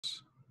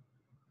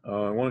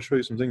I want to show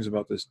you some things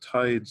about this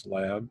tides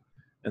lab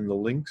and the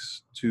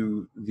links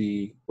to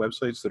the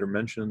websites that are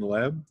mentioned in the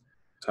lab,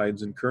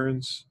 tides and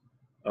currents,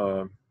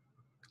 uh,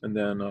 and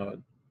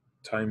then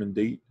time and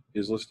date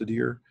is listed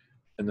here.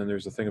 And then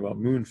there's a thing about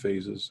moon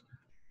phases.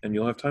 And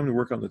you'll have time to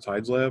work on the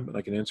tides lab, and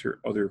I can answer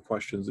other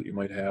questions that you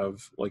might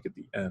have, like at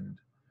the end.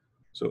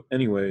 So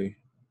anyway,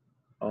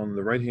 on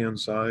the right-hand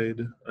side,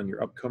 on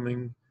your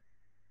upcoming,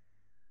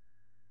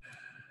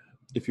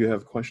 if you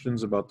have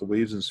questions about the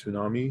waves and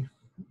tsunami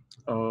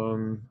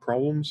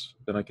problems,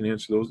 then I can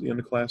answer those at the end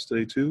of class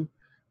today too.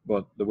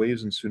 But the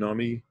waves and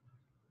tsunami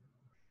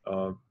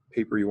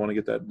paper, you want to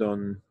get that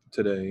done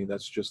today.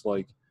 That's just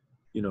like,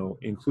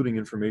 including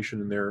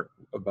information in there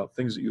about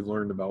things that you've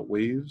learned about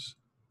waves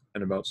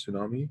and about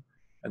tsunami.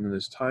 And then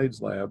this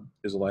tides lab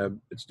is a lab,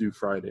 it's due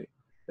Friday.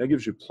 That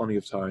gives you plenty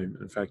of time.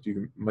 In fact,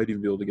 you might even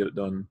be able to get it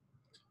done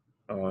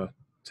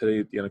today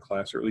at the end of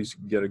class, or at least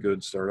get a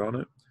good start on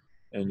it.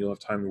 And you'll have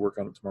time to work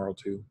on it tomorrow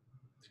too.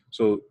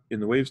 So in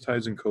the waves,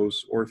 tides, and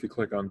coasts, or if you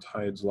click on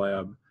tides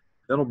lab,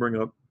 that'll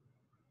bring up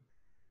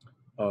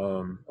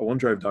a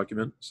OneDrive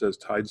document. It says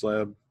tides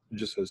lab. It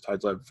just says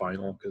tides lab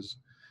final because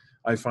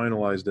I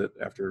finalized it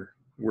after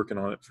working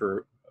on it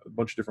for a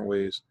bunch of different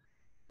ways.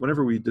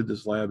 Whenever we did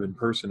this lab in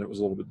person, it was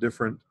a little bit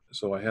different,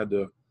 so I had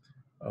to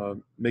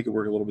make it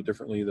work a little bit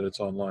differently that it's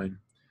online.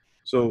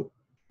 So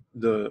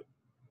there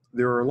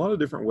are a lot of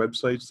different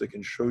websites that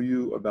can show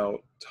you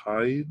about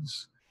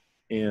tides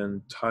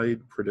and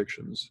tide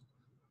predictions.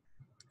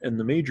 And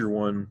the major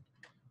one,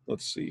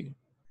 let's see,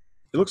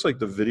 it looks like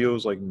the video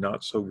is like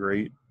not so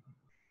great.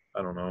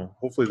 I don't know.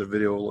 Hopefully the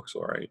video looks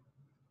all right.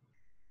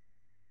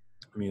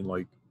 I mean,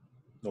 like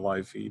the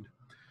live feed.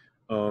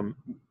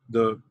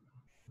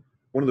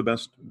 One of the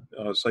best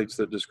sites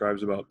that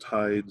describes about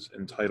tides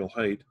and tidal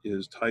height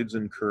is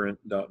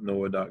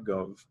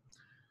tidesandcurrent.noaa.gov.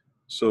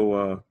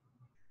 So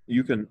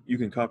you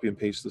can copy and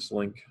paste this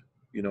link,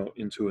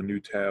 into a new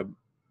tab.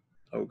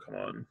 Oh, come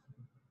on.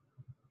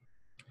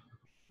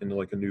 Into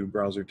like a new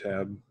browser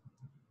tab.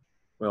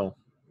 Well,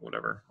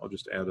 whatever. I'll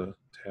just add a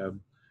tab.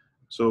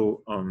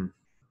 So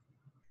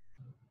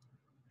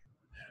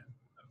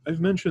I've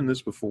mentioned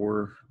this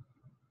before,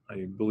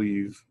 I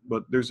believe,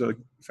 but there's a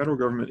federal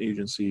government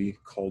agency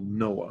called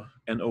NOAA,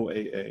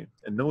 N-O-A-A,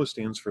 and NOAA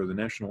stands for the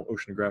National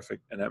Oceanographic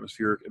and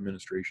Atmospheric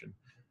Administration.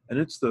 And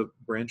it's the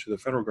branch of the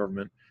federal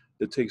government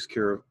that takes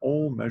care of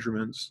all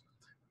measurements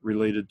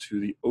related to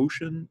the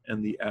ocean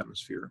and the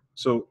atmosphere.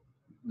 So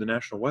the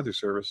National Weather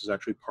Service is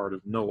actually part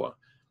of NOAA.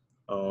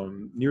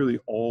 Nearly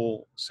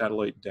all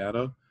satellite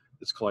data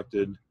that's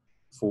collected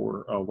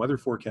for weather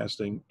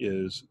forecasting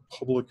is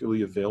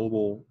publicly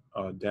available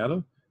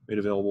data made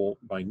available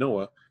by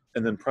NOAA,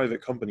 and then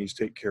private companies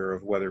take care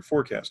of weather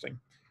forecasting.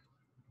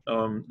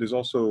 There's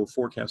also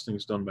forecasting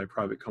is done by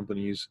private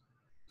companies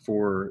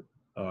for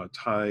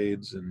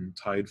tides and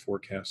tide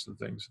forecasts and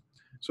things.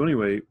 So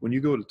anyway, when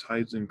you go to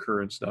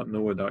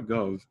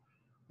tidesandcurrents.noaa.gov,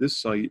 this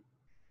site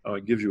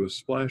gives you a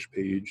splash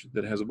page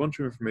that has a bunch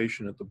of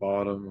information at the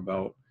bottom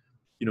about,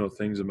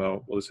 things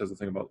about, well, this has a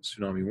thing about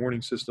tsunami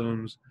warning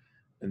systems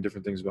and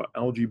different things about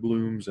algae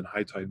blooms and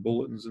high tide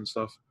bulletins and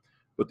stuff.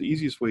 But the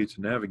easiest way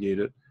to navigate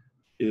it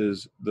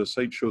is the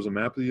site shows a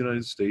map of the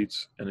United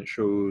States, and it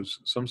shows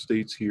some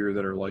states here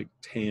that are like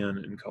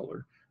tan in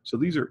color. So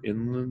these are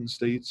inland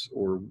states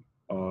or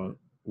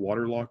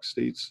waterlocked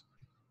states.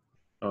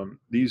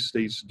 These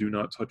states do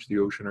not touch the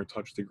ocean or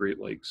touch the Great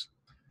Lakes.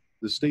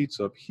 The states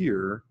up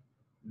here,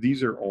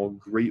 these are all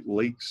Great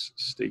Lakes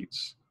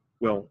states.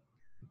 Well,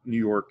 New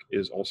York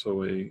is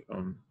also an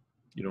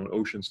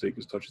ocean state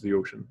because it touches the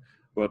ocean.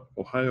 But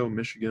Ohio,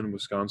 Michigan,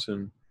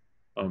 Wisconsin,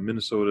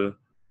 Minnesota,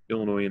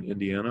 Illinois, and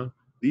Indiana,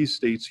 these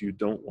states you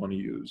don't want to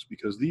use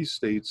because these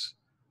states,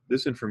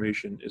 this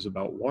information is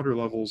about water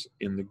levels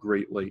in the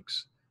Great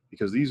Lakes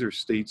because these are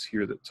states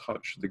here that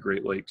touch the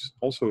Great Lakes.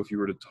 Also, if you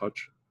were to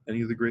touch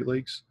any of the Great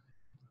Lakes,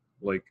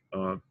 like,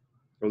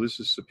 this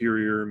is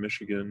Superior,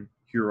 Michigan,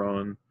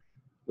 Huron,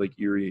 Lake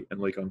Erie, and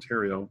Lake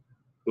Ontario.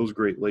 Those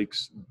Great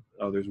Lakes,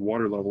 there's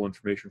water level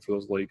information for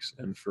those lakes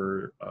and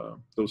for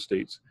those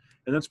states.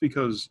 And that's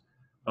because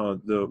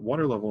the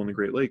water level in the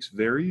Great Lakes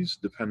varies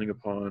depending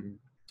upon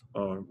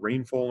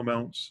rainfall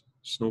amounts,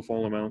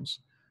 snowfall amounts,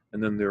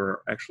 and then there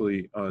are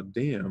actually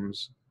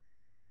dams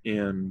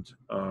and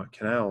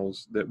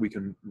canals that we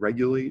can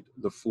regulate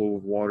the flow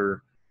of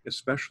water,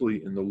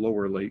 especially in the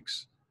lower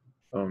lakes,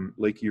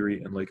 Lake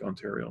Erie and Lake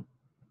Ontario.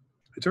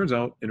 It turns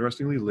out,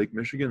 interestingly, Lake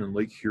Michigan and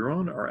Lake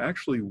Huron are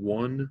actually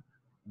one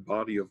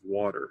body of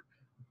water.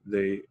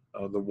 The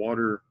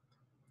water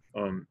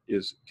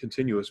is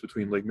continuous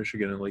between Lake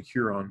Michigan and Lake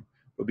Huron,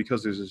 but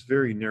because there's this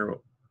very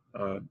narrow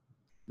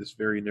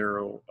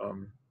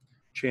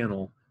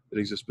channel that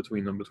exists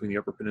between them, between the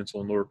Upper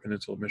Peninsula and Lower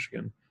Peninsula of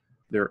Michigan,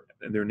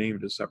 they're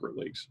named as separate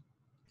lakes.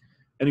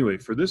 Anyway,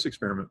 for this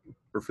experiment,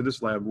 or for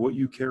this lab, what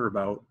you care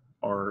about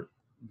are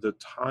the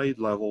tide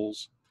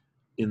levels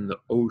in the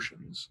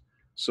oceans.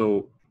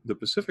 So the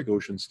Pacific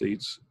Ocean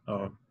states,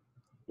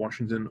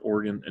 Washington,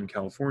 Oregon, and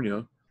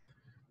California,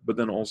 but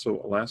then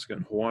also Alaska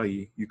and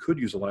Hawaii. You could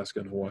use Alaska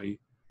and Hawaii,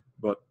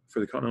 but for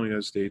the continental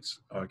United States,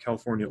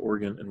 California,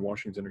 Oregon, and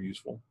Washington are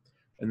useful.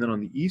 And then on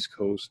the East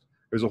Coast,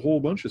 there's a whole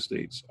bunch of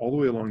states all the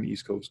way along the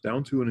East Coast,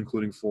 down to and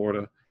including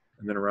Florida,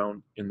 and then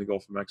around in the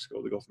Gulf of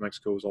Mexico. The Gulf of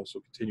Mexico is also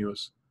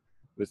continuous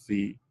with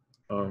the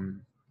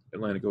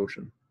Atlantic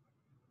Ocean.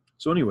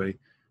 So anyway,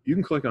 you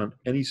can click on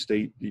any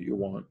state that you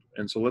want.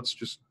 And so let's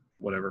just,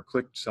 whatever,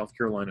 click South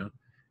Carolina.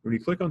 When you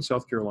click on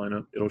South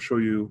Carolina, it'll show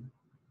you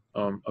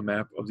a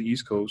map of the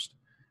East Coast,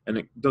 and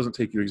it doesn't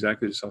take you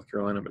exactly to South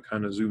Carolina, but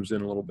kind of zooms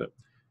in a little bit.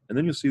 And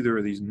then you'll see there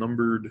are these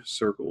numbered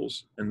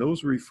circles, and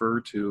those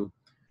refer to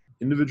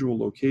individual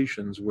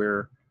locations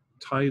where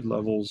tide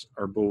levels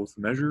are both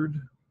measured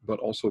but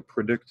also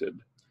predicted.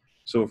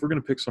 So if we're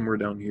going to pick somewhere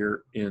down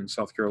here in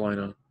South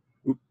Carolina,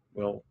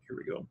 well, here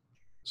we go.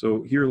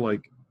 So here,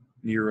 like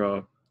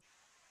near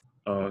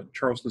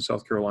Charleston,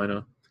 South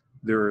Carolina,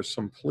 there are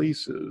some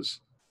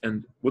places,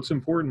 and what's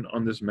important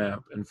on this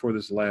map and for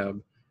this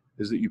lab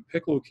is that you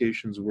pick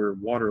locations where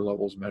water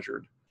levels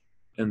measured.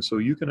 And so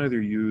you can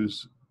either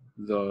use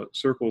the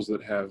circles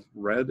that have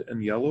red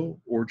and yellow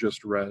or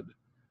just red.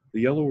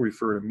 The yellow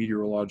refer to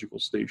meteorological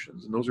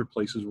stations, and those are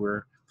places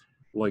where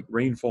like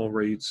rainfall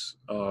rates,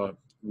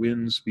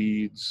 wind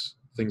speeds,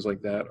 things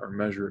like that are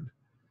measured.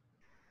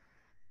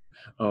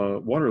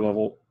 Water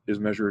level is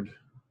measured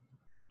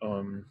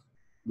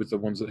with the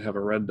ones that have a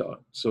red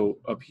dot. So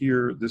up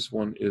here, this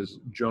one is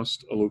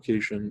just a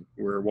location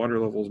where water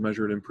level is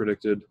measured and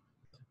predicted.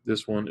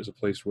 This one is a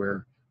place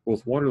where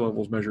both water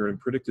levels measured and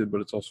predicted,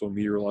 but it's also a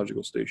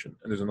meteorological station.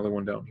 And there's another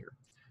one down here.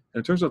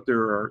 And it turns out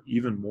there are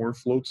even more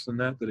floats than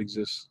that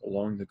exist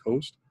along the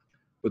coast,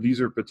 but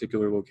these are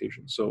particular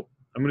locations. So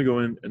I'm going to go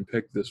in and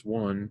pick this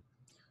one.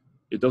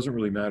 It doesn't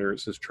really matter. It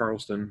says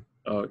Charleston,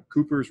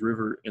 Cooper's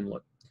River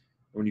Inlet.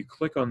 When you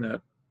click on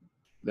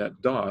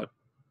that dot,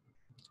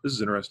 this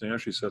is interesting. It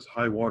actually says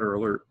high water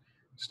alert.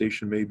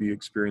 Station may be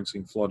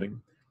experiencing flooding.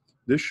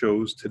 This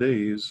shows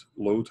today's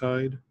low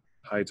tide,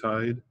 high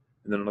tide,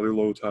 and then another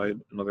low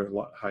tide, another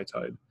high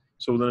tide.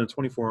 So within a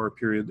 24-hour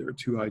period, there are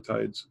 2 high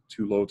tides,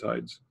 2 low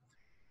tides.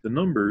 The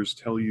numbers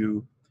tell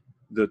you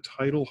the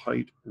tidal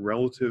height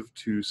relative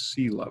to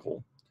sea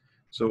level.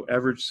 So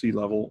average sea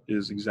level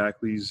is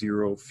exactly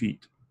 0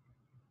 feet.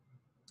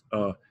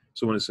 So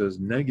when it says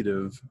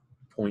negative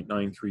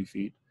 0.93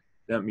 feet,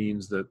 that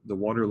means that the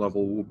water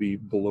level will be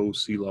below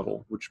sea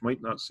level, which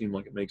might not seem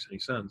like it makes any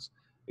sense,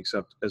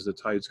 except as the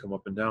tides come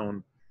up and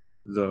down,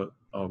 the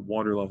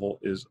water level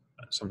is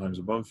sometimes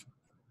above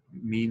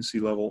mean sea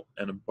level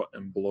and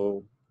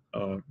below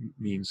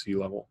mean sea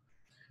level.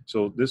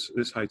 So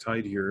this high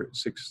tide here,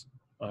 6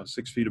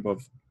 feet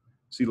above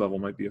sea level,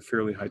 might be a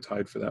fairly high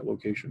tide for that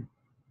location.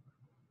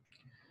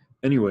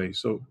 Anyway,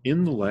 so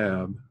in the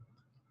lab,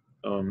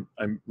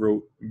 I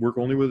wrote work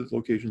only with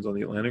locations on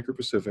the Atlantic or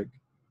Pacific,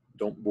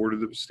 don't border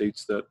the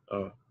states that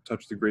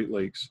touch the Great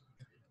Lakes,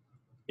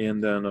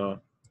 and then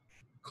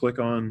click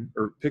on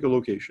or pick a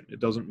location. It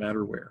doesn't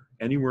matter where,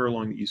 anywhere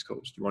along the East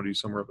Coast. You want to do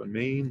somewhere up in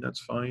Maine, that's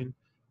fine.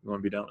 You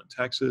want to be down in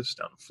Texas,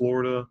 down in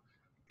Florida,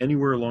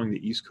 anywhere along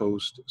the East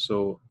Coast.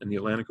 So in the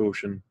Atlantic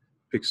Ocean,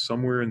 pick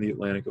somewhere in the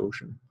Atlantic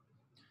Ocean.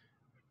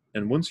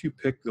 And once you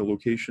pick the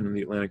location in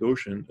the Atlantic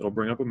Ocean, it'll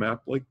bring up a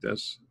map like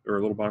this, or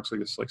a little box like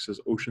this, like says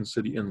Ocean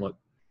City Inlet.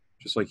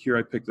 Just like here,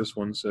 I picked this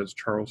one, says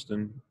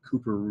Charleston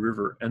Cooper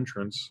River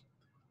Entrance.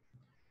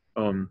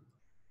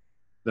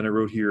 Then I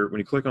wrote here, when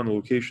you click on the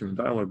location,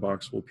 the dialog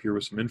box will appear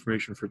with some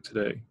information for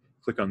today.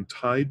 Click on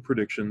Tide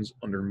Predictions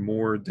under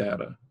More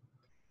Data.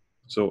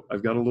 So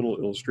I've got a little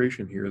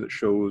illustration here that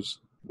shows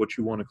what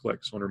you want to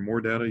click. So under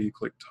More Data, you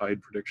click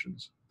Tide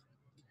Predictions.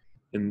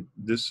 And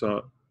this,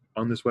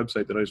 on this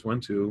website that I just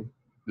went to,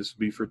 this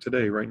will be for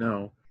today, right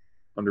now.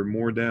 Under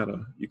More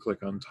Data, you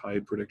click on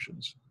Tide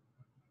Predictions.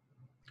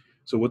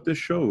 So what this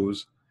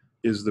shows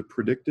is the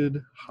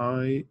predicted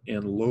high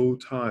and low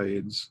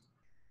tides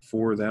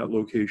for that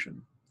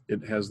location.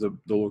 It has the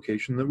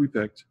location that we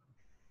picked,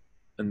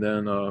 and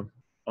then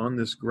on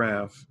this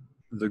graph,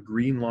 the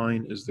green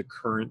line is the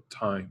current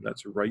time.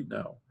 That's right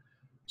now.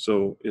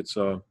 So it's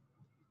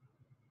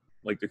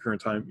like the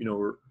current time, you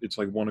know, it's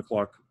like 1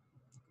 o'clock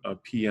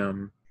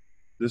p.m.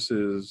 This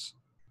is,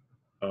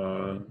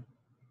 let's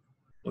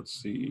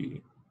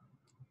see.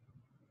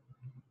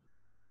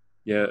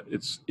 Yeah,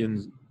 it's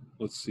in,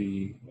 let's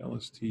see,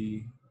 LST.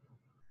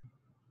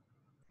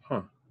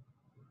 Huh.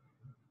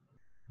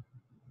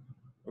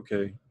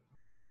 Okay.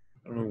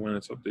 I don't know when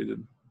it's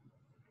updated.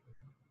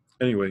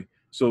 Anyway,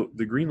 so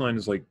the green line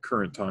is like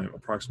current time,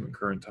 approximate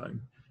current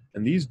time.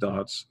 And these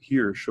dots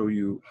here show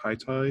you high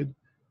tide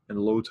and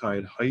low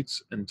tide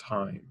heights and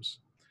times.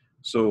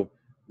 So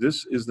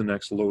this is the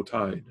next low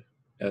tide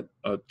at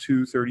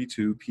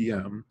 2:32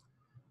 p.m.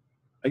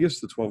 I guess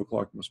the 12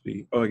 o'clock must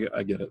be, oh,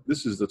 I get it.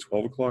 This is the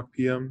 12 o'clock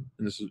p.m.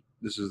 and this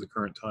is the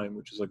current time,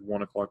 which is like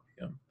 1 o'clock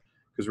p.m.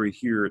 Because right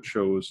here it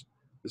shows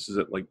this is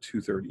at like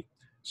 2:30.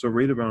 So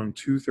right around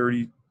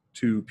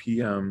 2:32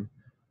 p.m.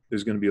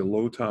 there's going to be a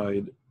low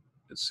tide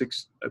at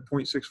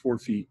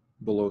 0.64 feet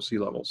below sea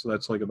level. So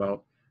that's like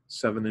about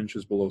 7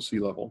 inches below sea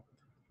level.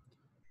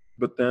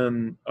 But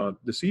then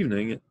this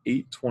evening at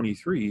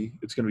 8:23,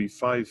 it's going to be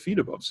 5 feet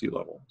above sea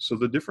level. So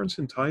the difference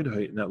in tide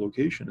height in that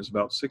location is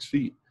about 6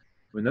 feet.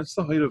 I mean, that's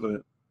the height of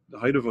a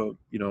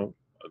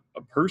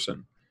a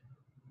person.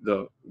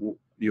 The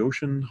the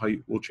ocean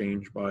height will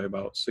change by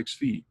about 6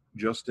 feet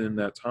just in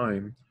that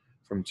time,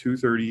 from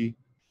 2:30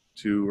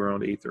 to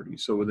around 8:30.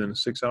 So within a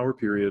 6-hour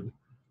period,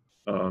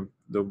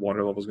 the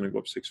water level is going to go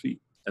up 6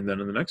 feet. And then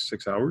in the next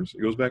 6 hours,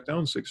 it goes back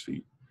down 6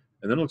 feet.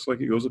 And then it looks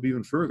like it goes up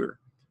even further,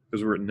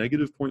 because we're at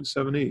negative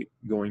 0.78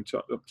 going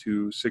up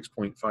to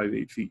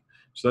 6.58 feet.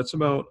 So that's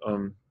about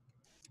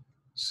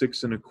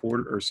 6.25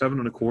 or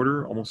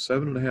 7.25, almost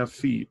 7.5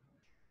 feet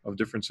of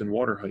difference in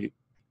water height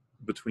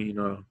between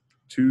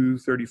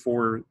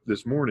 2:34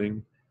 this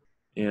morning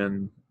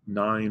and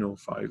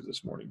 9:05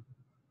 this morning.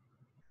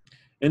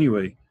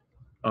 Anyway,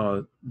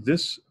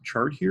 this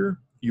chart here,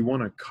 you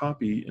want to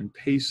copy and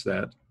paste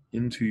that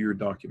into your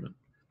document.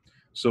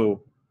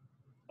 So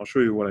I'll show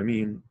you what I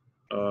mean.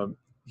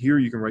 Here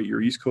you can write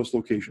your East Coast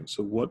location.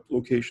 So what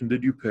location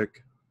did you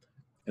pick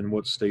and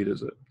what state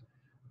is it?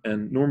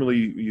 And normally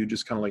you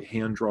just kind of like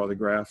hand draw the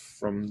graph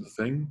from the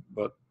thing,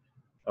 but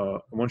I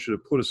want you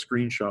to put a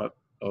screenshot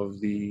of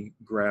the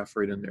graph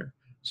right in there.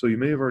 So you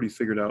may have already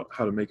figured out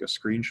how to make a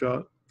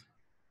screenshot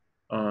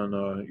on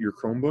your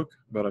Chromebook,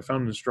 but I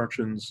found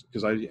instructions,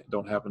 because I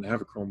don't happen to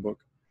have a Chromebook.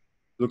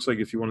 It looks like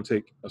if you want to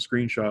take a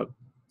screenshot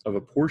of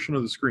a portion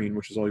of the screen,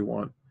 which is all you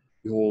want,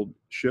 you hold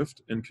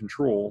Shift and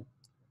Control.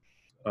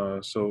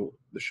 So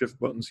the Shift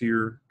button's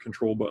here,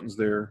 Control button's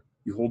there.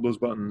 You hold those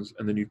buttons,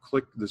 and then you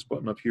click this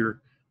button up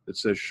here that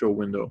says Show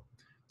Window.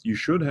 You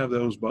should have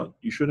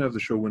you should have the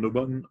Show Window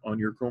button on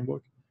your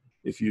Chromebook.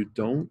 If you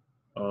don't,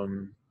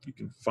 you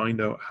can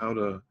find out how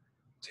to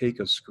take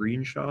a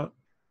screenshot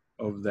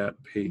of that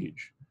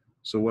page.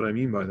 So what I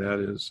mean by that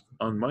is,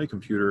 on my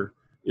computer,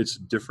 it's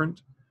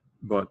different,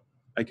 but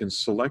I can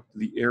select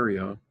the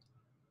area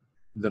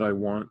that I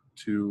want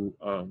to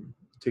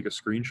take a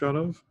screenshot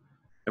of.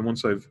 And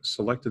once I've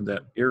selected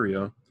that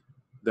area,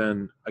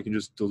 then I can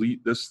just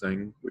delete this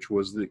thing, which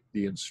was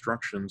the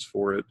instructions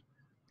for it,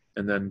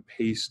 and then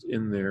paste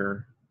in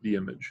there the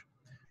image.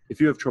 If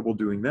you have trouble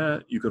doing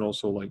that, you can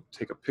also like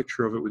take a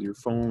picture of it with your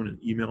phone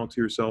and email it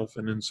to yourself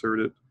and insert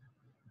it.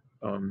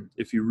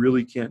 If you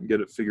really can't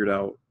get it figured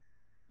out,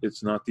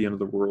 it's not the end of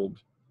the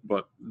world.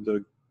 But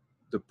the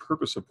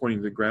purpose of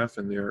pointing the graph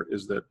in there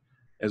is that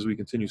as we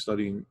continue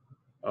studying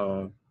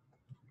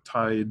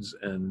tides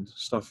and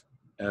stuff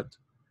at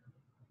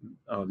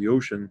the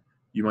ocean,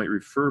 you might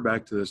refer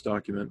back to this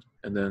document,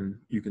 and then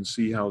you can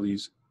see how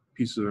these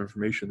pieces of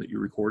information that you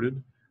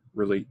recorded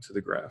relate to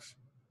the graph.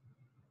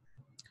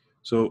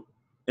 So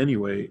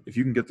anyway, if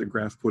you can get the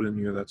graph put in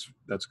here,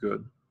 that's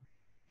good.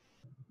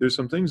 There's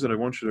some things that I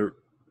want you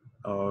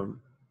to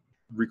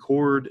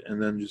record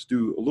and then just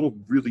do a little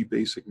really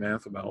basic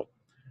math about.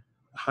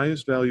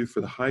 Highest value for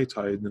the high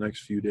tide in the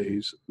next few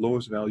days,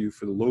 lowest value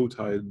for the low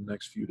tide in the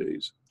next few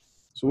days.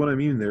 So what I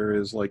mean there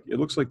is, like, it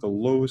looks like the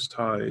lowest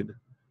tide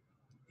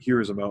here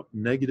is about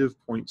negative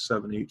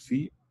 0.78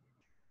 feet,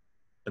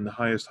 and the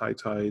highest high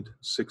tide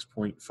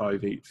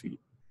 6.58 feet.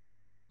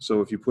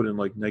 So if you put in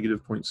like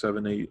negative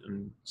 0.78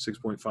 and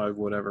 6.5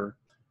 whatever,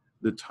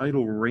 the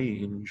tidal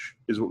range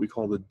is what we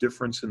call the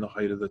difference in the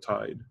height of the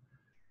tide.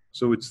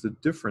 So it's the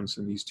difference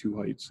in these two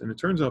heights. And it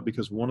turns out,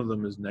 because one of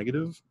them is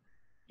negative,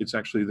 it's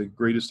actually the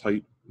greatest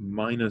height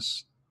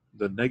minus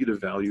the negative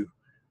value.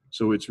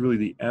 So it's really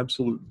the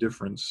absolute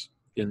difference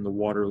in the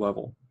water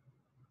level.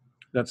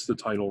 That's the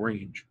tidal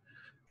range.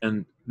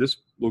 And this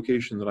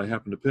location that I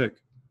happen to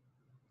pick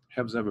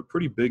happens to have a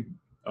pretty big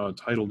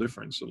tidal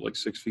difference of like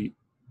 6 feet.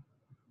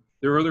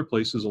 There are other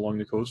places along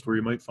the coast where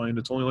you might find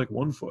it's only like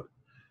 1 foot.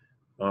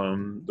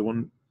 The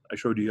one I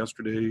showed you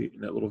yesterday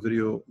in that little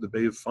video, the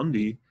Bay of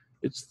Fundy,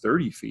 it's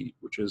 30 feet,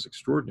 which is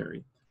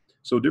extraordinary.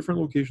 So different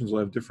locations will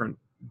have different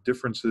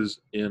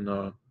differences in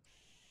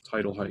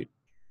tidal height.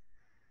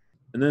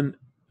 And then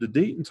the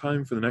date and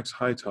time for the next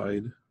high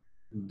tide,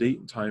 date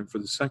and time for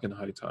the second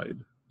high tide.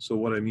 So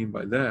what I mean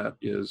by that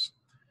is,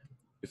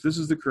 if this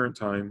is the current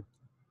time,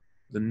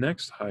 the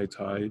next high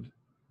tide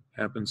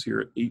happens here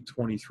at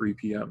 8:23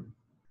 p.m.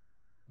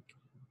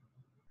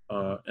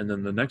 And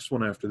then the next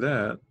one after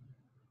that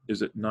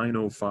is at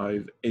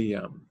 9:05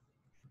 a.m.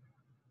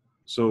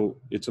 So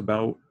it's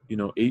about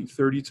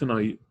 8:30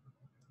 tonight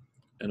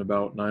and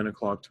about 9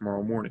 o'clock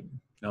tomorrow morning.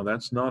 Now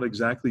that's not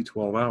exactly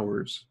 12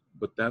 hours,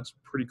 but that's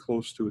pretty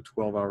close to a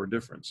 12-hour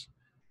difference.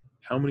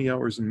 How many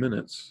hours and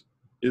minutes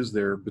is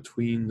there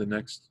between the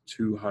next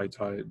two high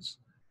tides?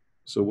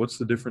 So what's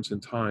the difference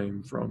in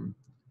time from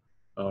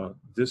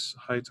this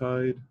high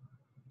tide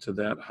to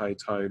that high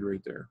tide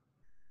right there?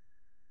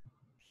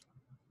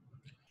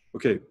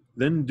 Okay,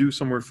 then do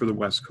somewhere for the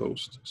West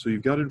Coast. So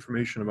you've got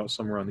information about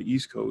somewhere on the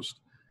East Coast,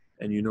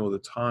 and you know the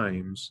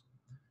times.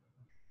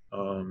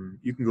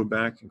 You can go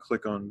back and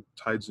click on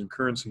tides and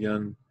currents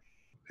again,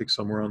 pick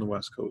somewhere on the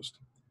West Coast.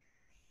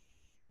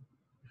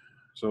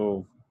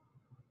 So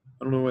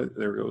I don't know what,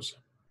 there it goes.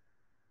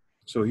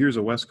 So here's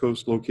a West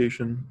Coast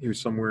location.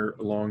 Here's somewhere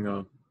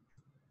along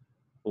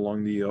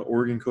along the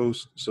Oregon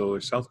coast. So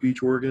South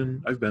Beach,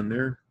 Oregon, I've been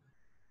there.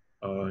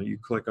 You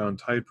click on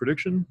tide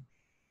prediction,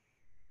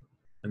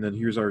 and then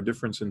here's our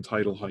difference in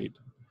tidal height.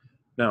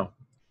 Now,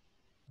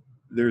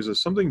 there's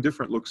something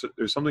that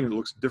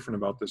looks different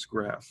about this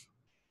graph.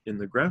 In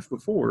the graph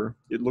before,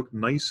 it looked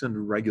nice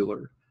and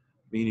regular,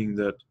 meaning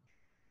that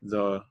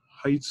the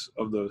heights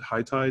of the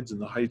high tides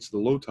and the heights of the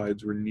low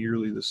tides were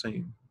nearly the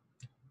same.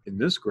 In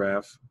this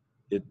graph,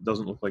 it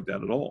doesn't look like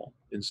that at all.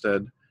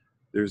 Instead,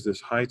 there's this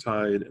high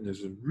tide and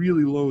there's a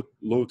really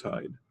low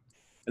tide.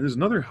 And there's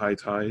another high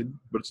tide,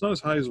 but it's not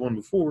as high as the one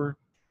before,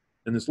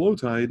 and this low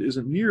tide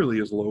isn't nearly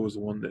as low as the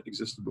one that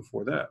existed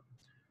before that.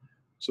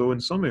 So in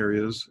some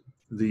areas,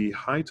 the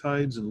high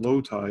tides and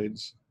low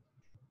tides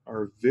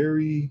are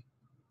very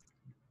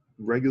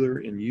regular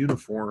and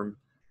uniform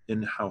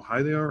in how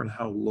high they are and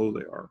how low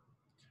they are.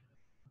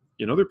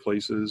 In other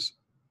places,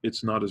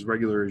 it's not as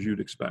regular as you'd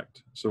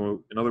expect.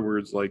 So in other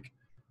words, like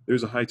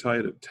there's a high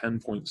tide of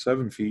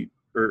 10.7 feet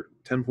or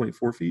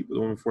 10.4 feet, but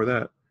the one before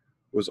that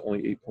was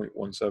only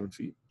 8.17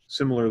 feet.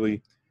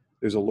 Similarly,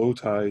 there's a low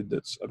tide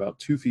that's about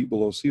 2 feet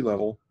below sea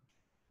level,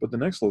 but the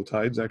next low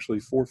tide is actually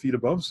 4 feet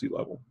above sea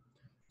level.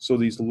 So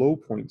these low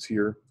points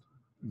here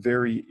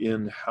vary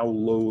in how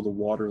low the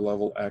water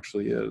level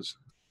actually is.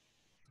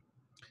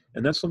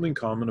 And that's something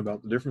common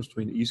about the difference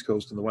between the East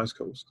Coast and the West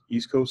Coast.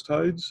 East Coast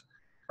tides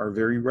are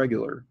very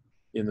regular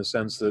in the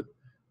sense that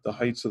the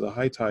heights of the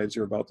high tides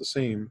are about the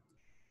same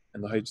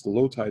and the heights of the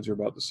low tides are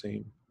about the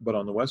same. But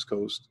on the West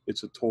Coast,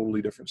 it's a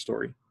totally different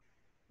story.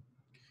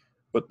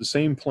 But the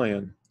same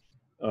plan,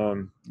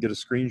 get a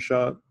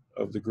screenshot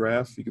of the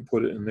graph, you can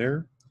put it in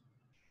there.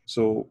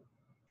 So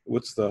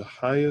what's the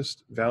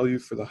highest value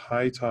for the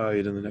high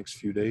tide in the next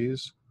few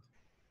days?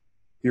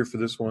 Here for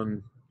this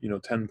one,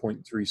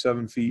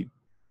 10.37 feet.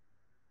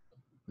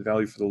 The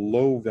value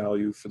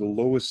for the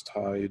lowest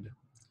tide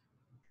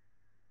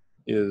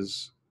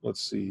is,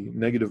 let's see,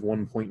 negative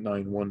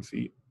 1.91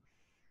 feet.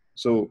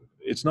 So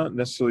it's not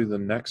necessarily the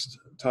next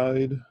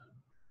tide,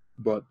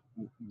 but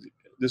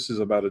this is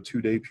about a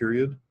 2-day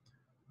period,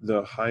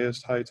 the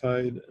highest high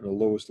tide and the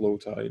lowest low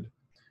tide.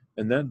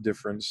 And that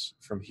difference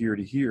from here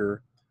to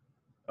here,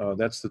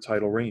 that's the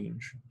tidal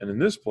range. And in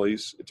this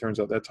place, it turns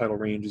out that tidal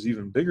range is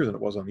even bigger than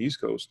it was on the East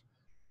Coast,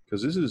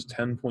 because this is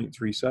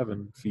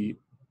 10.37 feet,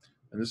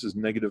 and this is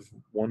negative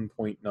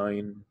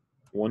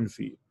 1.91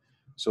 feet.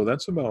 So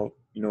that's about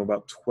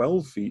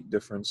 12 feet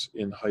difference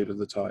in height of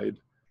the tide.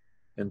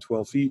 And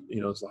 12 feet,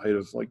 is the height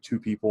of like 2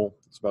 people.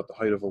 It's about the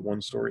height of a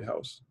 1-story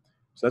house.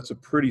 So that's a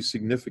pretty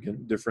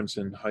significant difference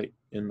in height,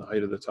 in the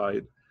height of the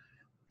tide.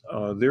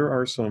 There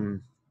are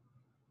some,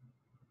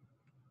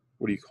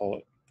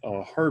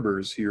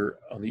 harbors here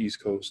on the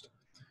East Coast.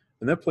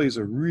 And that plays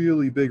a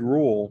really big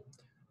role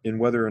in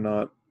whether or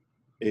not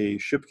a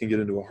ship can get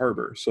into a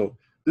harbor. So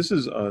this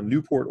is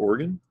Newport,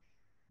 Oregon.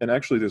 And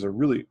actually there's a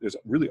really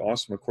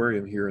awesome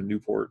aquarium here in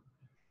Newport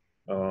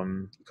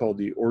called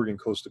the Oregon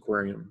Coast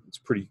Aquarium. It's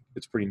pretty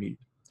neat.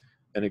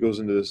 And it goes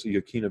into this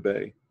Yaquina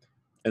Bay.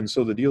 And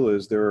so the deal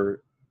is there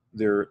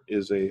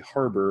is a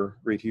harbor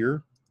right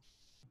here.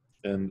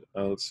 And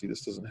let's see,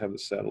 this doesn't have the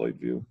satellite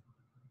view.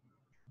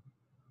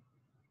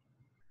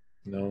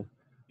 No,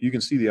 you can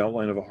see the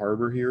outline of a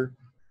harbor here,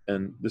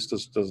 and this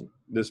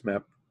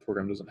map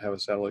program doesn't have a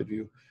satellite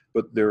view,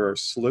 but there are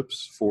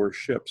slips for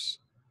ships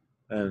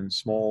and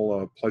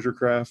small pleasure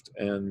craft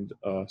and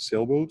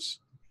sailboats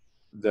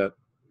that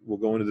will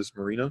go into this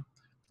marina.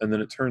 And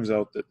then it turns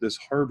out that this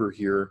harbor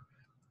here,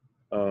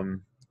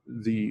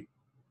 the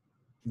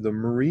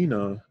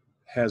marina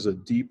has a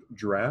deep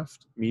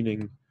draft,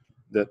 meaning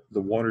that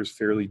the water is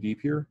fairly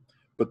deep here,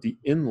 but the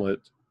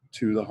inlet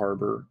to the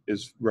harbor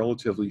is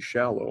relatively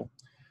shallow.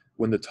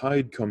 When the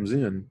tide comes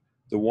in,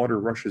 the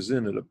water rushes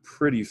in at a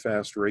pretty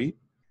fast rate.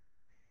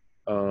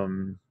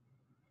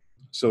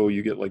 So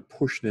you get like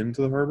pushed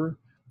into the harbor,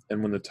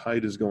 and when the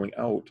tide is going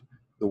out,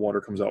 the water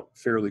comes out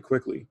fairly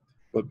quickly.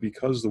 But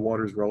because the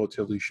water is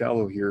relatively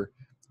shallow here,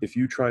 if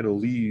you try to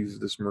leave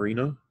this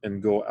marina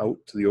and go out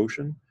to the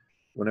ocean,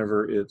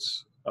 whenever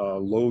it's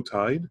low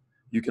tide,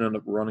 you can end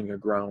up running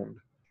aground.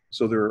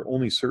 So there are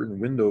only certain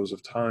windows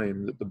of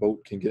time that the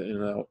boat can get in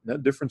and out. And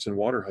that difference in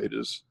water height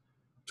is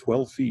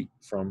 12 feet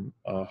from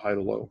high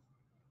to low.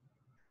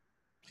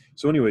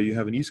 So anyway, you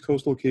have an East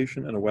Coast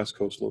location and a West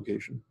Coast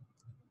location.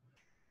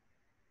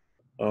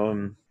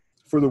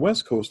 For the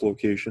West Coast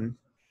location,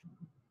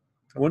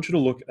 I want you to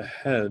look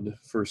ahead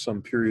for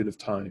some period of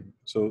time.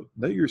 So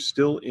that you're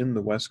still in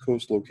the West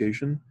Coast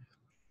location,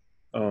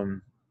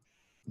 down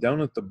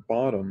at the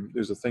bottom,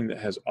 there's a thing that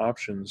has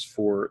options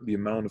for the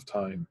amount of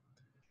time.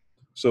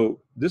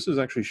 So this is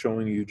actually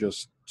showing you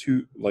just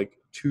 2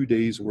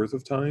 days worth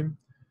of time.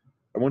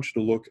 I want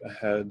you to look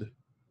ahead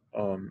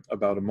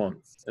about a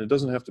month. And it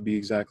doesn't have to be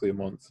exactly a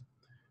month,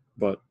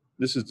 but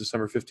this is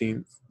December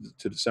 15th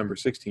to December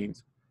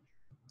 16th.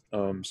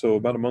 So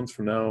about a month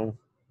from now,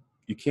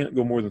 you can't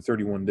go more than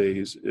 31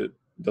 days. It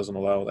doesn't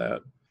allow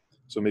that.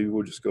 So maybe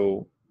we'll just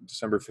go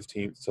December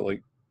 15th to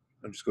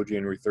I'll just go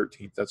January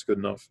 13th. That's good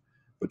enough.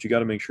 But you got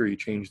to make sure you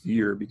change the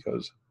year,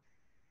 because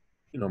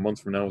a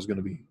month from now is going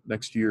to be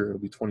next year. It'll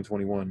be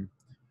 2021.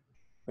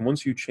 And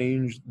once you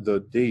change the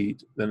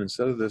date, then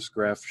instead of this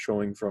graph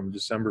showing from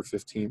December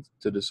 15th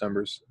to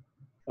December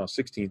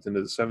 16th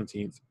into the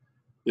 17th,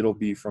 it'll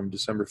be from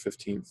December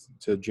 15th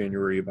to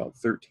January about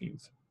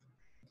 13th.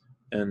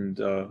 And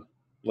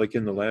like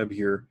in the lab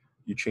here,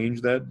 you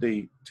change that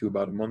date to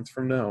about a month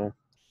from now,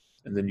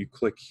 and then you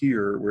click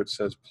here where it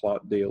says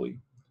plot daily.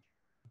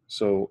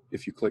 So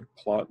if you click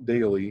plot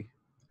daily,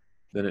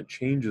 then it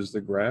changes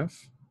the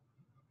graph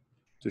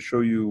to show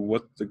you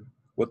what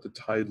the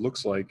tide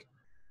looks like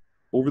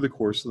over the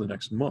course of the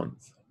next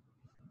month.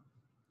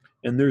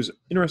 And there's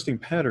interesting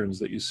patterns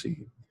that you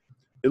see.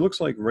 It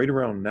looks like right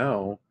around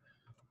now,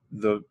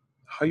 the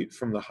height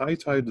from the high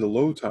tide to the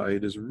low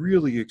tide is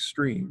really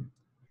extreme.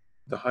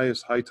 The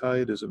highest high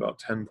tide is about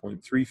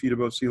 10.3 feet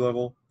above sea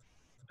level,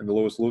 and the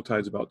lowest low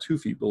tide is about 2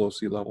 feet below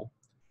sea level.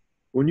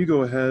 When you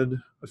go ahead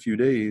a few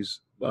days,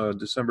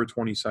 December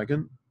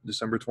 22nd,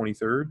 December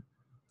 23rd,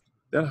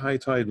 that high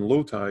tide and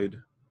low tide,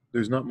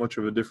 there's not much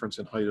of a difference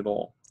in height at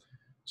all.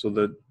 So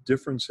the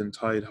difference in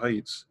tide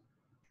heights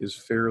is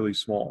fairly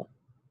small.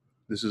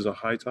 This is a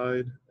high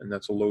tide, and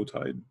that's a low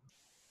tide.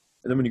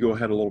 And then when you go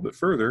ahead a little bit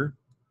further,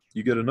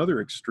 you get another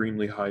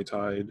extremely high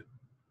tide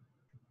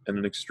and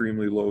an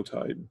extremely low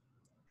tide.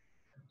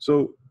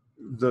 So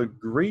the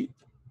great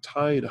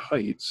tide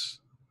heights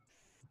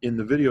in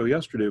the video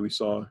yesterday we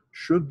saw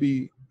should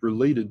be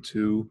related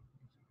to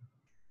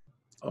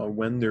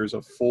when there's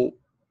a full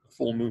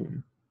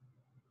moon.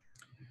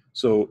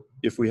 So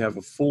if we have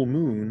a full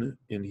moon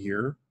in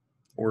here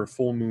or a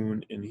full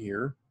moon in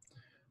here,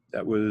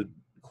 that would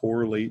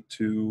correlate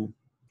to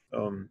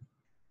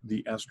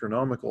the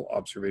astronomical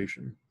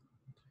observation.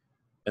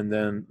 And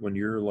then when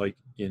you're like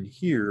in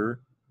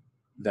here,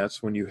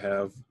 that's when you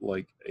have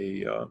like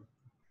a,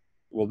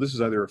 well, this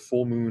is either a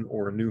full moon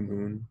or a new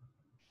moon.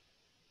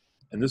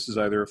 And this is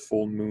either a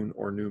full moon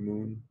or new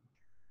moon.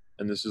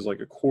 And this is like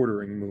a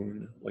quartering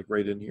moon, like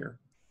right in here.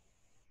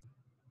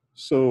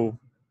 So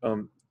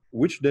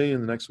which day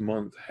in the next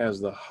month has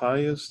the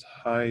highest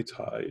high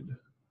tide?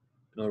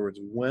 In other words,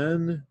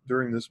 when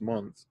during this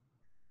month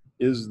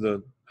is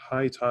the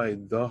high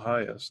tide the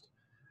highest?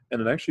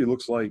 And it actually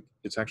looks like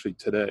it's actually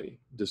today,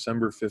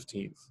 December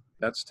 15th.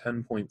 That's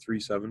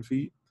 10.37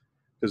 feet,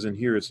 because in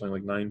here it's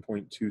like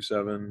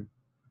 9.27,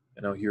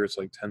 and out here it's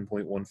like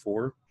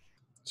 10.14.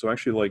 So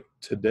actually like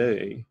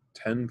today,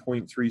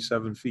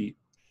 10.37 feet.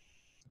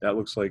 That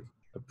looks like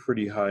a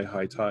pretty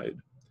high tide.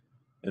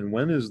 And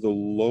when is the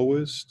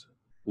lowest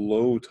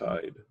low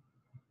tide?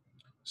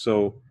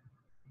 So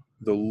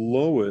the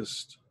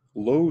lowest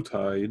low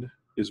tide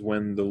is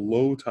when the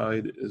low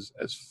tide is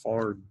as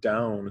far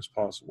down as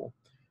possible.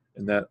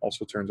 And that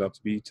also turns out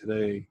to be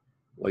today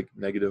like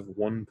negative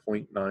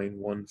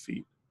 1.91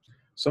 feet.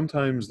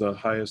 Sometimes the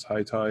highest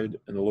high tide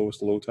and the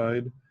lowest low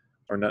tide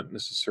are not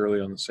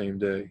necessarily on the same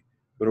day.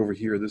 But over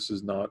here, this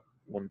is not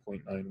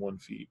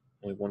 1.91 feet,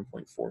 only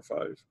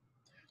 1.45.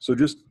 So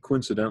just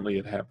coincidentally,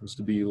 it happens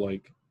to be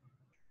like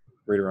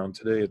right around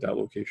today at that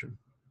location.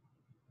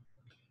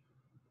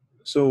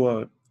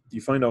 So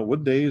you find out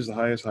what day is the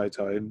highest high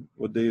tide,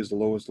 what day is the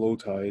lowest low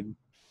tide,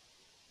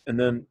 and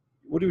then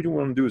what you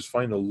want to do is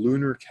find a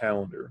lunar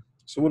calendar.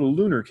 So what a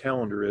lunar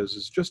calendar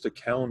is just a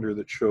calendar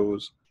that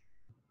shows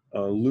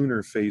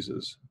lunar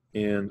phases.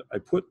 And I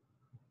put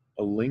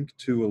a link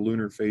to a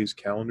lunar phase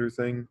calendar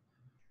thing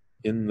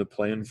in the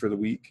plan for the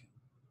week,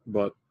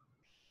 but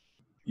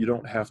you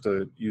don't have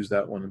to use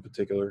that one in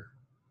particular.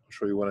 I'll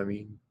show you what I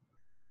mean.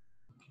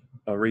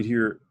 Right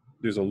here,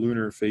 there's a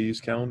lunar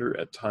phase calendar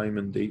at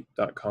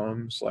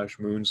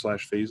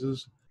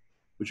timeanddate.com/moon/phases,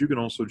 but you can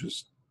also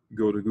just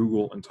go to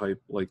Google and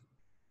type like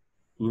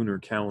lunar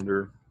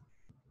calendar,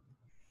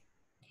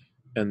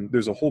 and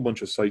there's a whole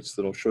bunch of sites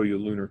that'll show you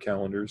lunar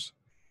calendars.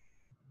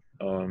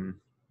 It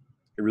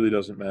really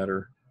doesn't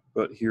matter,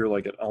 but here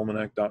like at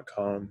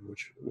almanac.com,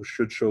 which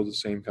should show the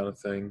same kind of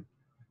thing,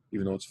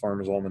 even though it's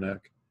Farmer's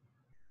Almanac.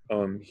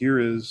 Here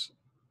is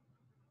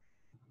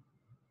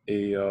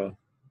a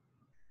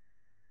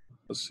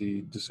let's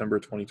see, December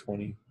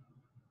 2020.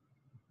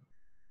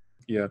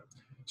 Yeah,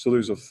 so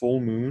there's a full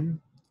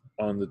moon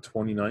on the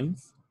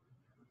 29th.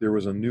 There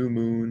was a new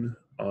moon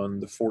on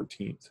the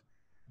 14th.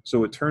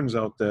 So it turns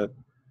out that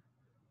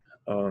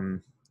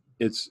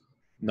it's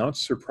not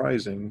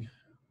surprising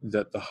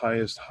that the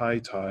highest high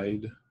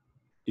tide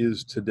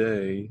is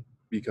today,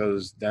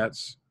 because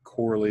that's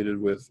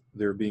correlated with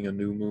there being a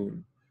new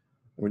moon.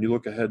 When you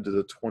look ahead to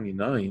the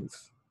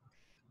 29th,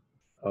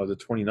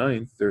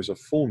 there's a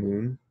full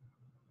moon.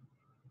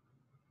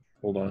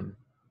 Hold on.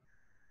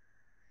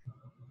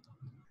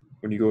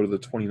 When you go to the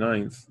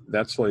 29th,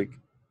 that's like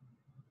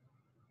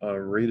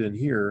right in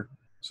here.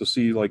 So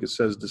see, like it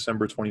says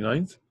December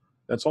 29th,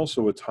 that's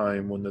also a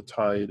time when the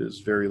tide is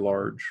very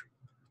large.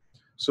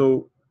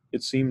 So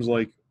it seems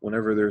like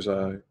whenever there's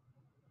a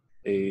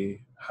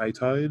high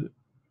tide,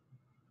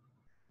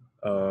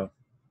 a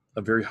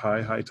very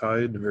high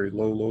tide, and a very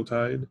low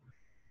tide,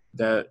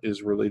 that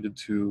is related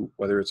to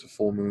whether it's a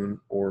full moon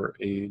or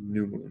a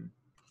new moon.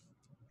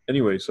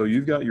 Anyway, so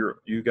you've got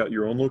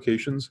your own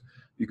locations.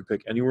 You can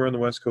pick anywhere on the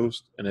West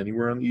Coast and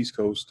anywhere on the East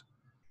Coast,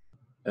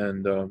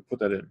 and put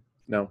that in.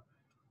 Now,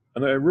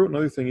 and I wrote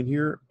another thing in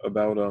here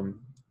about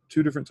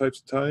two different types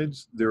of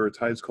tides. There are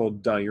tides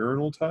called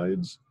diurnal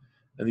tides,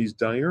 and these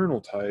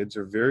diurnal tides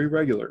are very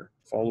regular,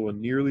 follow a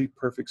nearly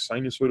perfect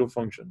sinusoidal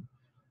function.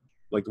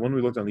 Like the one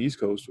we looked on the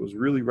East Coast was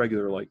really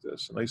regular like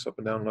this, nice up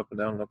and down and up and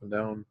down and up and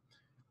down.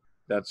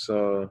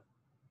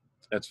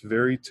 That's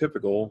very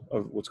typical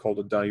of what's called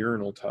a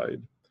diurnal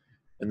tide.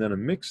 And then a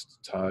mixed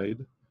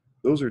tide,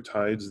 those are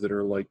tides that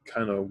are like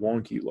kind of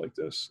wonky like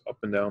this, up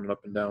and down and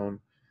up and down.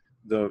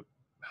 The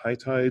high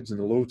tides and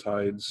the low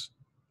tides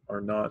are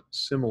not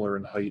similar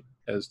in height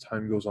as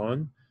time goes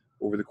on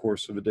over the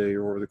course of a day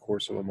or over the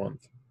course of a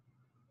month.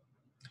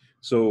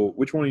 So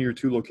which one of your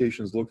two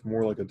locations looks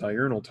more like a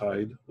diurnal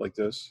tide like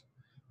this,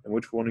 and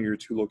which one of your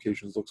two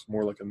locations looks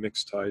more like a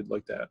mixed tide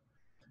like that?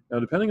 Now,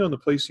 depending on the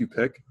place you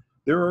pick,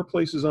 there are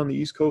places on the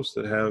East Coast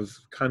that have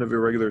kind of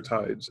irregular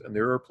tides, and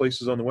there are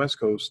places on the West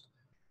Coast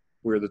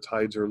where the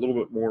tides are a little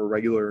bit more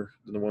regular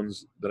than the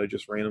ones that I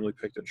just randomly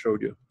picked and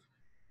showed you.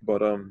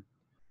 But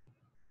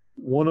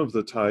one of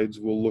the tides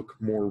will look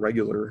more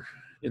regular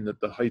in that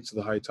the heights of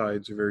the high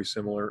tides are very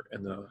similar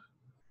and the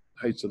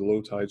heights of the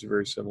low tides are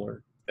very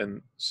similar.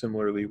 And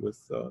similarly with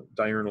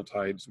diurnal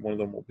tides, one of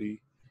them will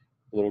be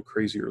a little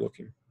crazier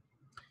looking.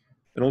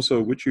 And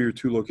also, which of your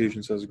two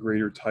locations has a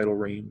greater tidal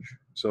range?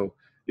 So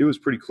it was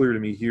pretty clear to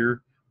me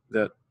here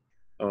that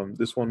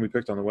this one we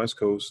picked on the West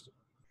Coast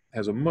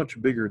has a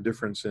much bigger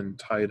difference in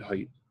tide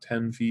height,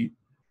 10 feet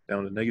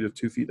down to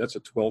 -2 feet. That's a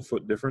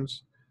 12-foot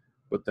difference.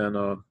 But then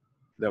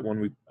that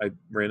one I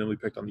randomly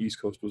picked on the East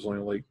Coast was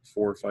only like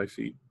 4 or 5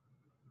 feet.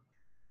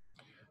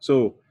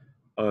 So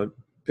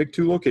pick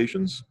two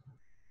locations,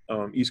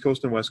 East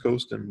Coast and West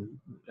Coast,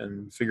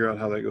 and figure out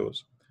how that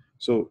goes.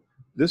 So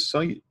this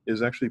site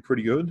is actually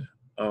pretty good.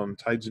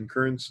 Tides and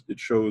currents, it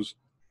shows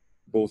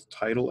both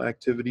tidal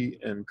activity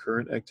and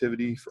current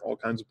activity for all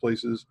kinds of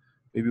places.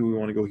 Maybe we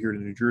want to go here to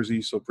New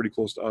Jersey, so pretty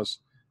close to us,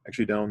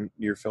 actually down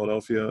near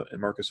Philadelphia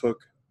and Marcus Hook.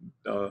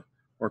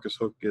 Marcus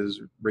Hook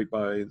is right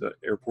by the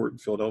airport in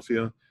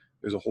Philadelphia.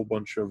 There's a whole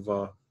bunch of,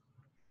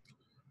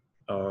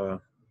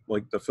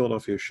 like the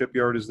Philadelphia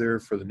shipyard is there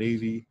for the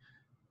Navy,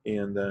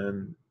 and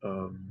then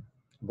a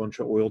bunch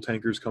of oil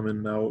tankers come in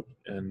and out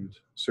and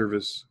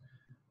service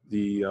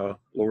the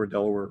lower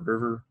Delaware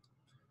River.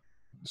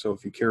 So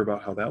if you care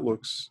about how that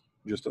looks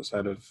just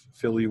outside of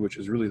Philly, which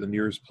is really the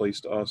nearest place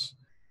to us,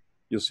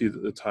 you'll see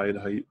that the tide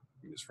height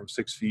is from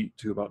 6 feet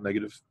to about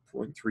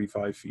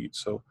 -0.35 feet.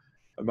 So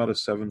about a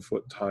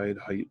 7-foot tide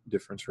height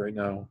difference right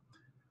now.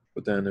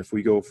 But then if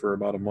we go for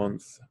about a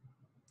month,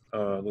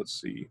 let's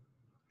see,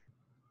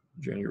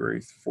 January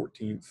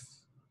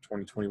 14th,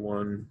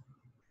 2021,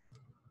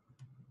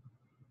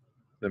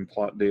 then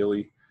plot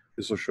daily,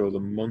 this will show the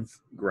month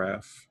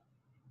graph.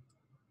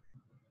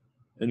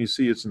 And you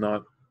see it's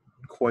not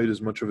quite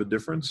as much of a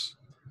difference.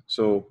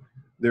 So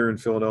there in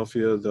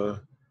Philadelphia,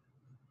 the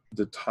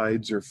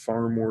tides are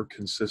far more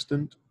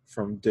consistent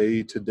from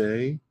day to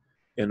day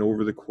and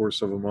over the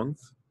course of a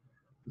month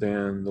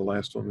than the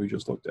last one we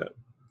just looked at.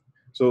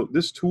 So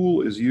this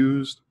tool is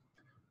used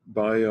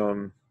by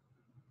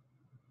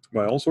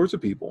all sorts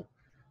of people.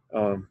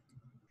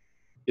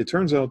 It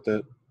turns out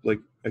that,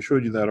 like I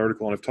showed you that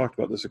article, and I've talked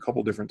about this a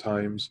couple different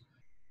times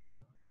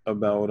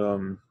about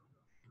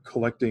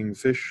collecting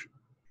fish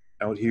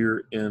out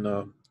here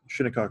in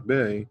Shinnecock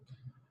Bay.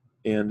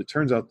 And it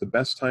turns out the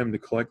best time to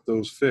collect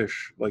those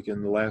fish, like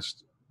in the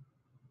last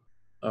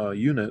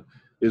unit,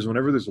 is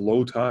whenever there's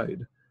low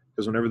tide.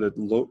 Because whenever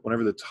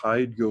the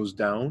tide goes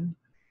down,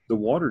 the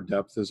water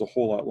depth is a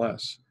whole lot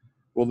less.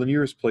 Well, the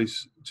nearest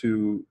place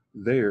to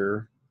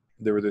where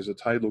there's a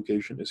tide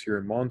location is here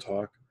in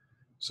Montauk.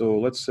 So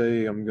let's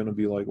say I'm going to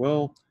be like,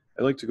 well,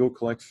 I'd like to go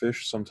collect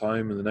fish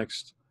sometime in the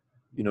next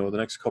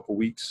couple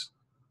weeks,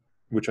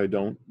 which I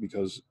don't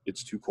because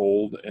it's too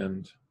cold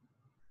and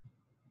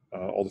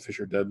all the fish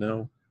are dead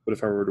now. But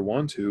if I were to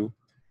want to,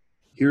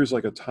 here's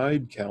like a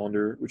tide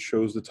calendar which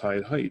shows the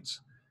tide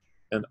heights.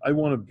 And I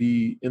want to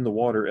be in the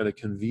water at a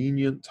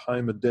convenient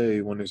time of day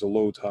when there's a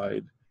low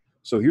tide.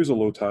 So here's a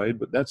low tide,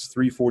 but that's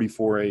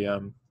 3:44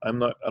 a.m. I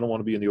don't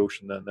want to be in the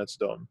ocean then. That's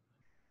dumb.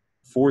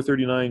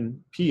 4:39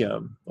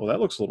 p.m. Oh, that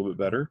looks a little bit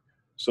better.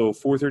 So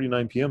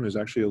 4:39 p.m. there's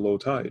actually a low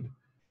tide.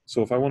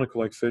 So if I want to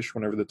collect fish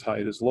whenever the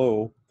tide is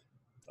low,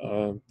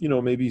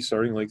 maybe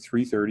starting like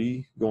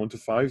 3:30, going to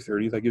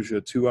 5:30, that gives you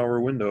a 2-hour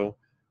window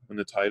when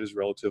the tide is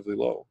relatively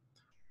low.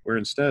 Where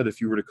instead, if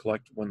you were to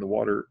collect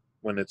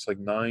when it's like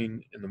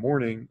 9 in the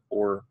morning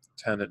or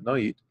 10 at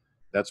night,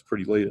 that's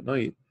pretty late at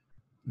night.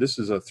 This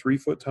is a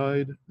 3-foot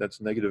tide, that's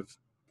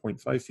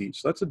 -0.5 feet.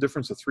 So that's a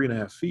difference of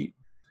 3.5 feet.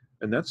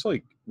 And that's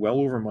like well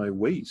over my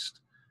waist.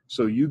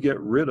 So you get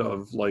rid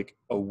of like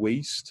a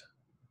waist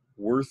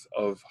worth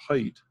of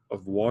height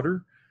of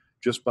water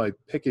just by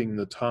picking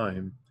the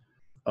time.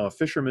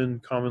 Fishermen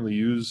commonly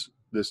use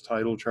this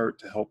tidal chart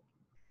to help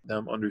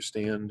them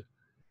understand,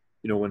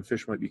 when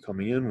fish might be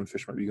coming in, when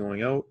fish might be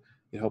going out.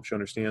 It helps you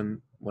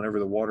understand whenever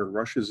the water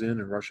rushes in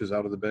and rushes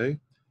out of the bay.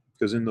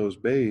 because in those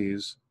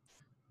bays,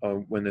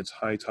 when it's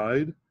high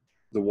tide,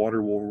 the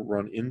water will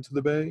run into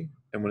the bay,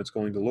 and when it's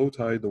going to low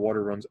tide, the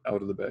water runs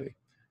out of the bay.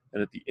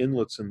 And at the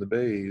inlets in the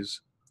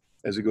bays,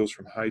 as it goes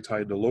from high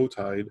tide to low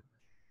tide,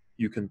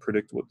 you can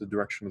predict what the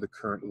direction of the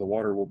current of the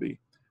water will be.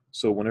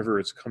 So whenever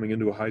it's coming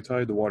into a high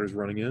tide, the water's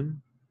running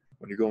in.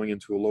 When you're going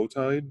into a low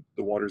tide,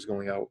 the water's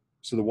going out.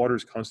 So the water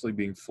is constantly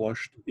being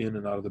flushed in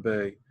and out of the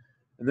bay.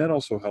 And that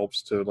also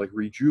helps to like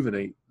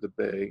rejuvenate the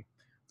bay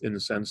in the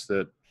sense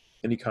that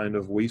any kind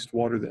of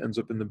wastewater that ends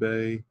up in the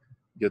bay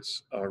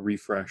gets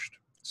refreshed.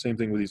 Same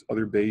thing with these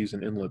other bays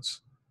and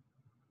inlets.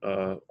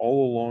 All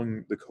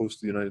along the coast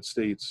of the United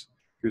States,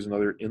 here's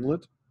another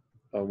inlet.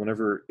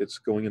 Whenever it's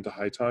going into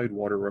high tide,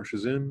 water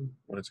rushes in.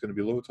 When it's going to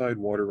be low tide,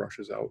 water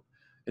rushes out.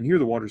 And here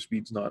the water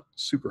speed's not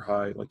super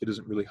high, like it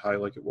isn't really high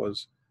like it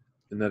was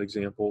in that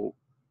example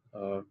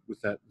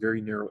with that very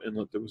narrow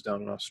inlet that was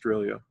down in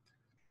Australia.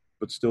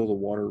 But still the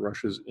water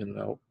rushes in and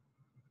out.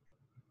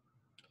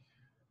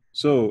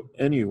 So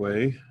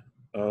anyway,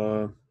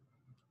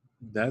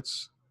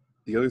 that's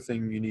the other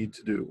thing you need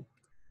to do.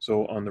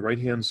 So on the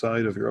right-hand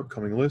side of your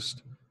upcoming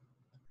list,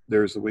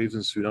 there's the waves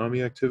and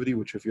tsunami activity,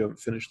 which if you haven't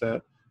finished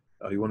that,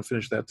 you want to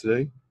finish that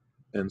today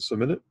and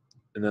submit it.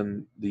 And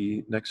then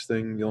the next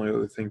thing, the only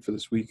other thing for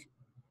this week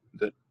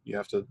that you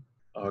have to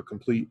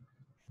complete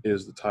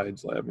is the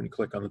Tides Lab. When you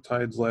click on the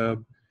Tides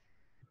Lab,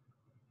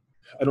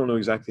 I don't know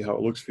exactly how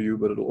it looks for you,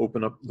 but it'll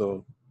open up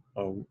the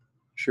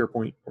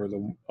SharePoint or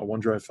the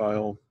OneDrive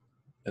file,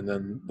 and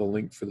then the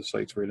link for the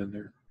site's right in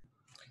there.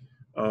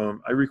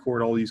 I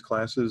record all these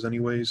classes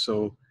anyway,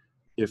 so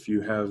if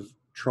you have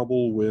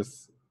trouble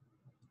with,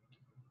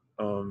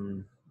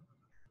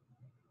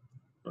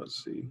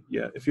 let's see,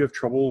 yeah, if you have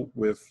trouble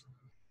with,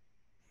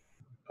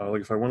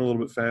 like if I went a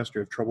little bit faster,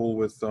 you have trouble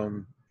with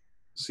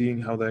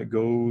seeing how that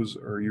goes,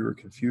 or you're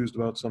confused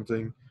about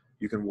something,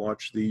 you can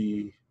watch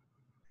the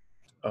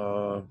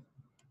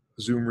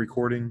Zoom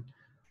recording.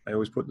 I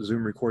always put the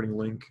Zoom recording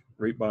link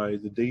right by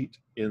the date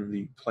in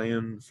the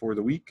plan for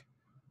the week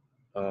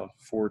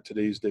for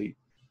today's date.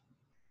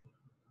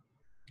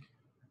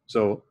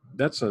 So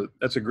that's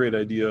a great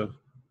idea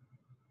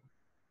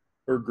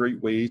or a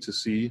great way to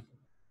see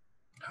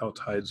how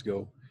tides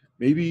go.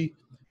 Maybe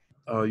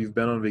you've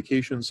been on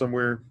vacation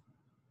somewhere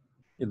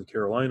in the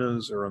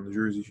Carolinas or on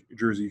the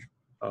Jersey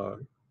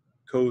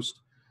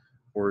coast,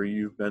 or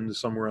you've been to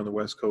somewhere on the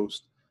West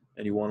Coast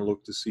and you want to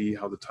look to see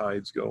how the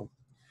tides go.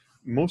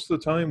 Most of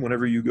the time,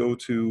 whenever you go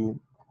to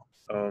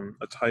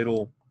a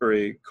tidal or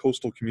a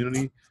coastal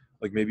community,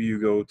 like maybe you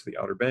go to the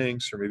Outer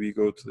Banks, or maybe you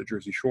go to the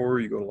Jersey Shore,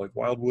 you go to like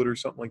Wildwood or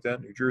something like that,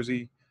 New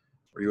Jersey,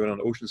 or you go down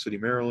to Ocean City,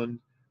 Maryland,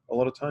 a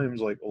lot of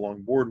times like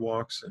along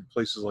boardwalks and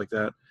places like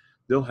that,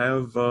 they'll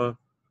have,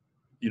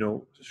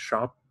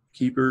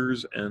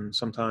 shopkeepers, and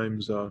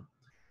sometimes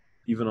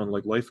even on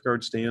like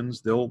lifeguard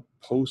stands, they'll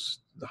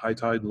post the high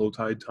tide and low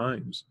tide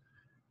times.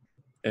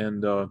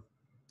 And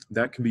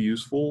that can be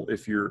useful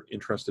if you're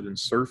interested in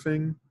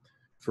surfing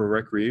for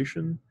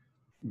recreation.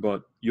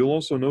 But you'll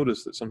also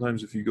notice that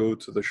sometimes if you go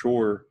to the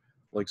shore,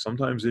 like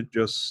sometimes it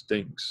just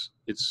stinks.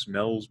 It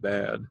smells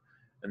bad.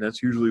 And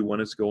that's usually when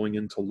it's going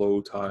into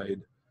low tide.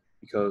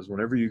 Because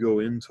whenever you go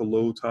into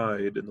low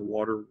tide and the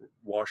water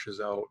washes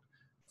out,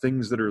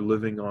 things that are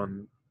living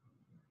on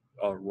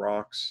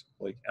rocks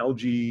like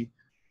algae,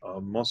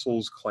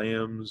 mussels,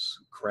 clams,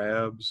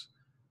 crabs,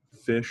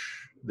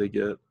 fish, they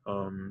get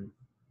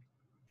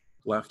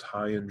left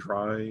high and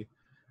dry.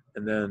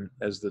 And then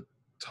as the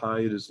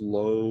tide is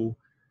low,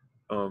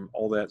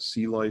 all that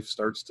sea life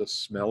starts to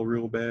smell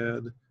real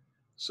bad.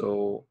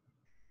 So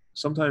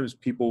sometimes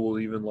people will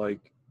even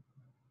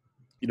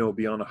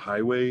be on a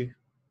highway,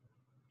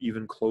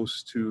 even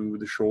close to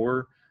the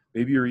shore.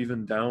 Maybe you're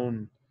even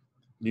down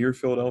near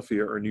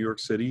Philadelphia or New York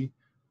City,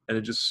 and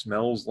it just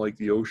smells like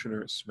the ocean,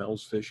 or it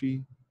smells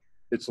fishy.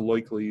 It's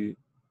likely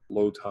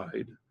low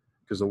tide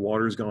because the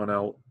water's gone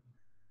out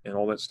and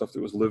all that stuff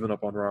that was living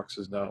up on rocks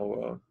is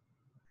now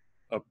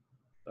up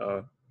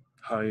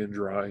high and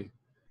dry.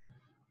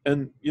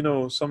 And,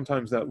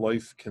 sometimes that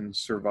life can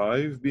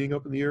survive being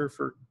up in the air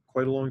for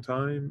quite a long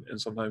time,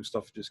 and sometimes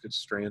stuff just gets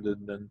stranded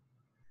and then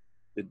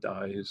it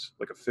dies.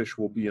 Like a fish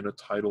will be in a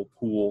tidal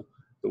pool,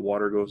 the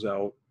water goes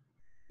out,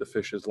 the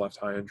fish is left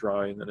high and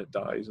dry, and then it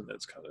dies, and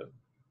that's kind of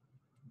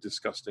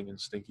disgusting and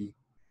stinky.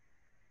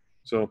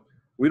 So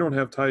we don't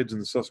have tides in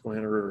the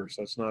Susquehanna River,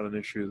 so that's not an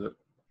issue that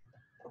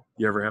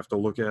you ever have to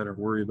look at or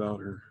worry about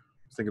or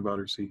think about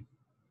or see.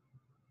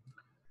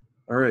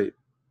 All right,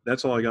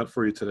 that's all I got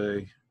for you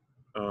today.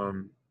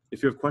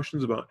 If you have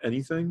questions about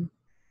anything,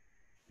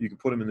 you can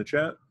put them in the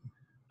chat,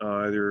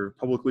 either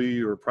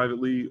publicly or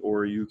privately,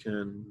 or you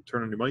can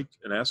turn on your mic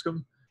and ask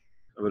them.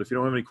 But if you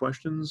don't have any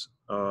questions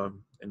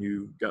and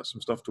you've got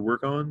some stuff to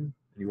work on and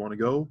you want to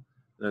go,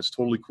 that's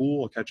totally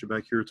cool. I'll catch you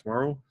back here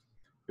tomorrow.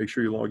 Make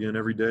sure you log in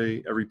every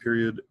day, every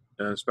period,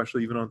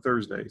 especially even on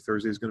Thursday.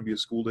 Thursday is going to be a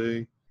school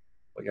day,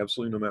 like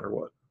absolutely no matter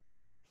what.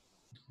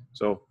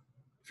 So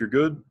if you're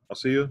good, I'll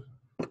see you.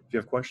 If you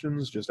have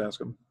questions, just ask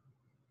them.